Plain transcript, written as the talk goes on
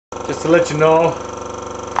Just to let you know,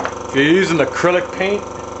 if you're using acrylic paint,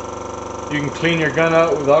 you can clean your gun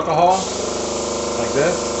out with alcohol, like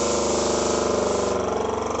this.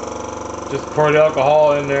 Just pour the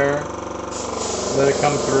alcohol in there, let it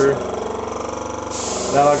come through.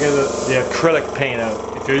 That'll get the acrylic paint out.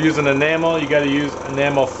 If you're using enamel, you got to use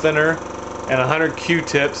enamel thinner and 100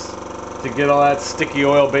 Q-tips to get all that sticky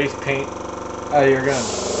oil-based paint out of your gun.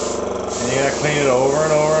 And you gotta clean it over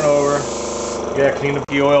and over and over. You gotta clean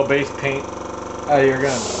the oil-based paint out of your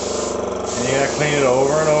gun. And you gotta clean it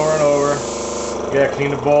over and over and over. You gotta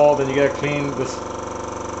clean the ball, then you gotta clean this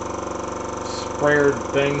sprayer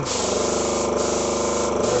thing,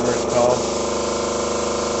 whatever it's called.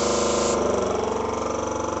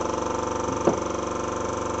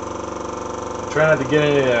 Try not to get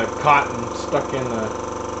any cotton stuck in the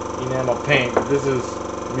enamel paint. This is,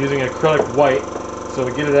 I'm using acrylic white, so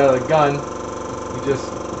to get it out of the gun, you just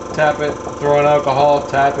tap it, throw in alcohol,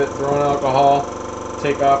 tap it, throw in alcohol,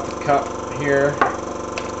 take off the cup here.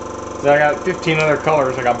 So I got 15 other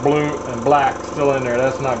colors. I got blue and black still in there.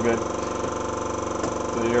 That's not good.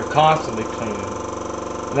 So you're constantly cleaning.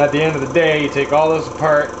 And at the end of the day, you take all this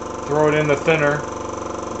apart, throw it in the thinner,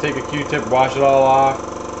 take a Q-tip, wash it all off,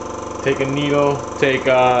 take a needle, take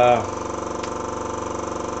what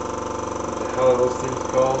the hell are those things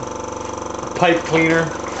called? A pipe cleaner.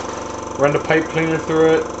 Run the pipe cleaner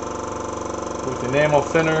through it with enamel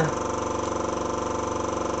thinner.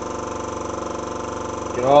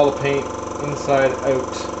 Get all the paint inside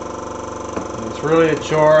out. And it's really a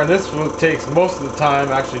chore, and this takes most of the time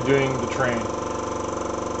actually doing the train.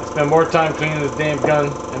 I spend more time cleaning this damn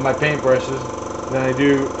gun and my paintbrushes than I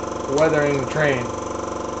do weathering the train.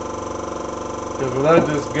 Because without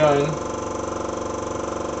this gun,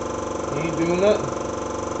 you ain't doing nothing.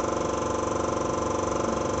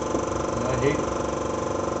 And I hate it.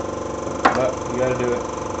 But you gotta do it.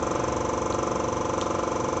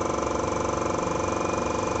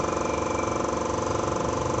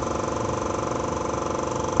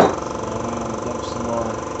 So I'm gonna dump some more.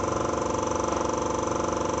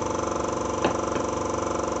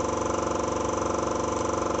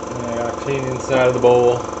 And I gotta clean the inside of the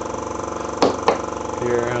bowl.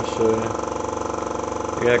 Here, I'll show you.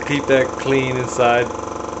 You gotta keep that clean inside.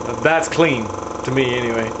 That's clean, to me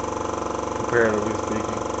anyway, comparatively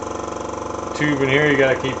speaking. The tube in here you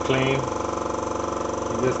gotta keep clean.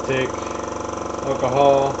 You just take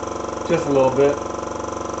alcohol, just a little bit,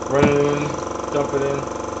 run it in, dump it in.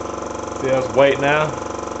 See how it's white now?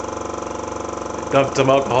 I dumped some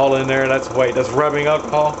alcohol in there, that's white. That's rubbing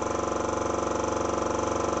alcohol.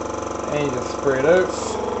 And you just spray it out.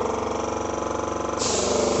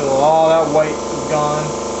 Till all that white is gone,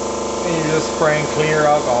 and you're just spraying clear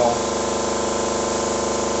alcohol.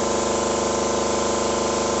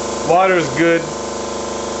 Water's good. If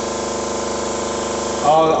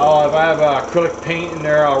I have acrylic paint in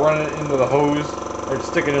there, I'll run it into the hose or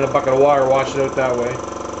stick it in a bucket of water, wash it out that way.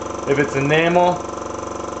 If it's enamel,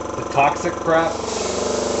 the toxic crap,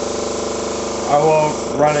 I won't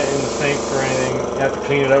run it in the sink or anything. You have to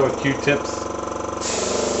clean it out with Q-tips,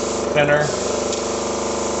 thinner.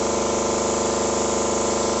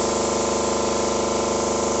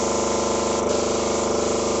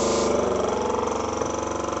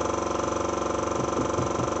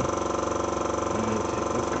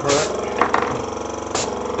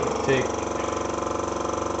 Take the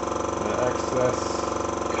excess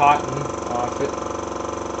cotton off it.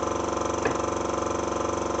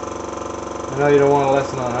 I know you don't want a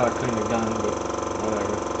lesson on how to clean a gun, but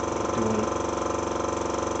whatever, just doing it.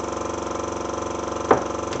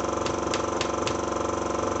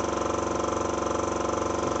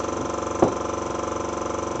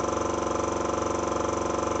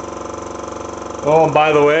 Oh, and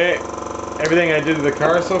by the way, everything I did to the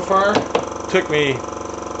car so far took me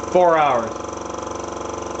 4 hours.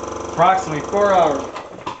 Approximately 4 hours.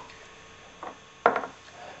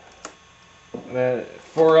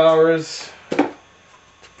 4 hours to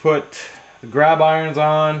put the grab irons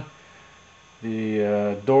on,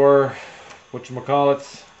 the door,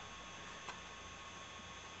 whatchamacallits,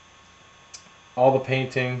 all the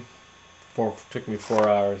painting. Took me 4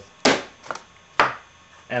 hours.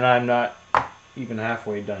 And I'm not even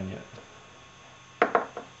halfway done yet.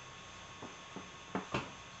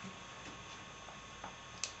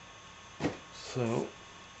 So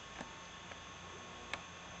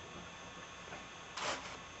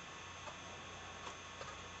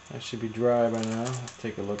that should be dry by now. Let's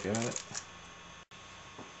take a look at it.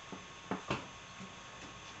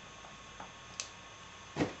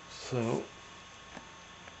 So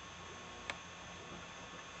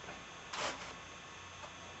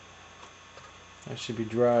that should be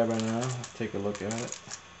dry by now. Let's take a look at it.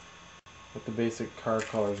 What the basic car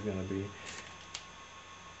color is going to be.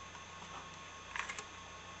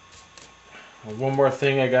 One more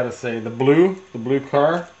thing I gotta say, the blue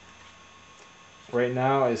car right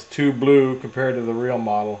now is too blue compared to the real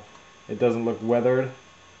model. It doesn't look weathered,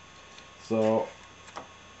 so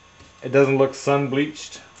it doesn't look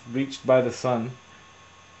bleached by the sun.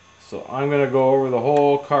 So I'm gonna go over the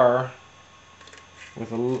whole car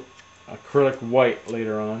with a acrylic white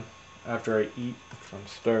later on after I eat, because I'm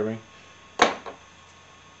starving.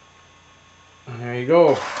 And there you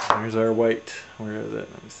go. There's our white. Where is it?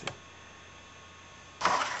 Let me see.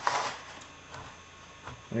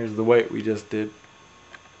 Here's the white we just did.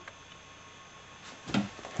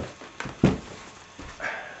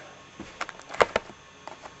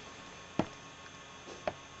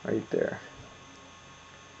 Right there.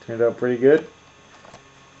 Turned out pretty good.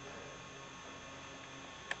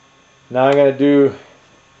 Now I'm going to do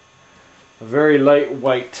a very light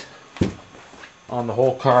white on the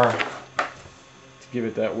whole car to give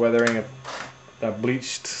it that weathering, that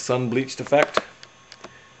bleached, sun bleached effect.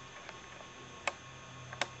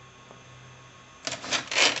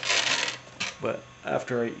 But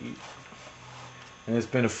after I eat, and it's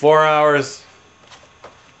been 4 hours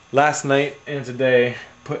last night and today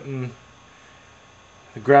putting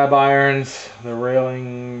the grab irons, the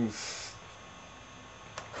railings,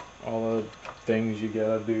 all the things you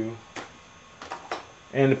gotta do,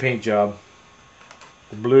 and the paint job,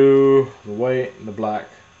 the blue, the white, and the black.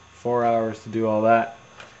 4 hours to do all that.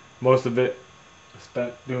 Most of it I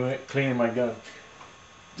spent doing it, cleaning my gun.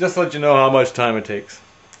 Just to let you know how much time it takes.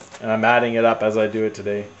 And I'm adding it up as I do it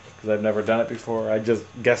today, because I've never done it before. I just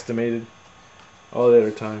guesstimated all the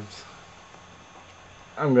other times.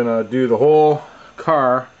 I'm gonna do the whole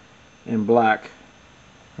car in black.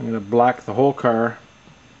 I'm gonna black the whole car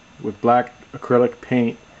with black acrylic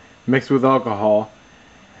paint mixed with alcohol.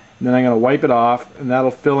 And then I'm gonna wipe it off, and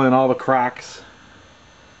that'll fill in all the cracks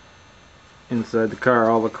inside the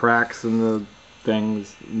car, all the cracks and the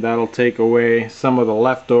things. And that'll take away some of the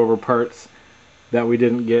leftover parts that we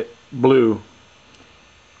didn't get blue.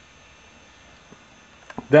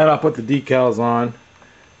 Then I'll put the decals on,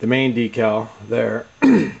 the main decal there,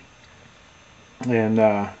 and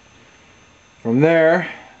from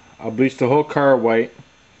there I'll bleach the whole car white,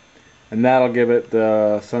 and that'll give it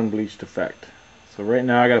the sun bleached effect. So right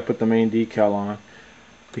now I gotta put the main decal on,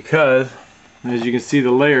 because as you can see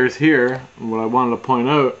the layers here, what I wanted to point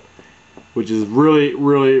out, which is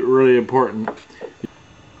really important.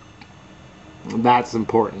 That's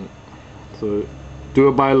important. So do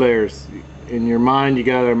it by layers. In your mind you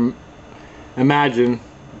gotta imagine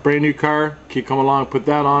brand new car, keep coming along, put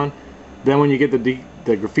that on. Then when you get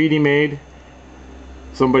the graffiti made,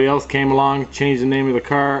 somebody else came along, changed the name of the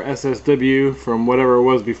car, SSW from whatever it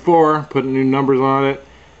was before, put new numbers on it.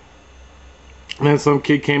 And then some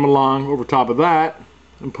kid came along over top of that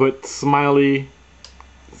and put Smiley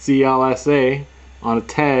CLSA on a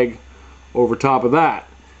tag over top of that.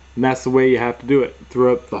 And that's the way you have to do it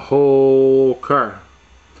throughout the whole car.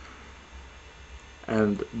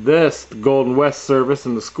 And this, the Golden West service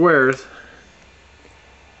and the squares,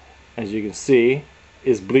 as you can see,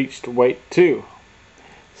 is bleached white too.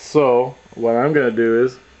 So what I'm going to do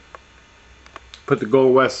is put the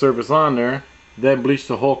Golden West service on there, then bleach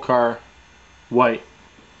the whole car white.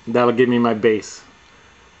 That'll give me my base.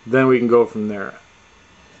 Then we can go from there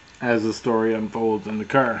as the story unfolds in the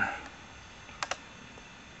car.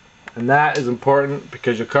 And that is important,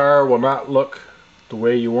 because your car will not look the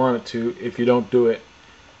way you want it to if you don't do it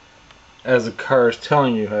as the car is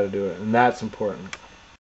telling you how to do it. And that's important.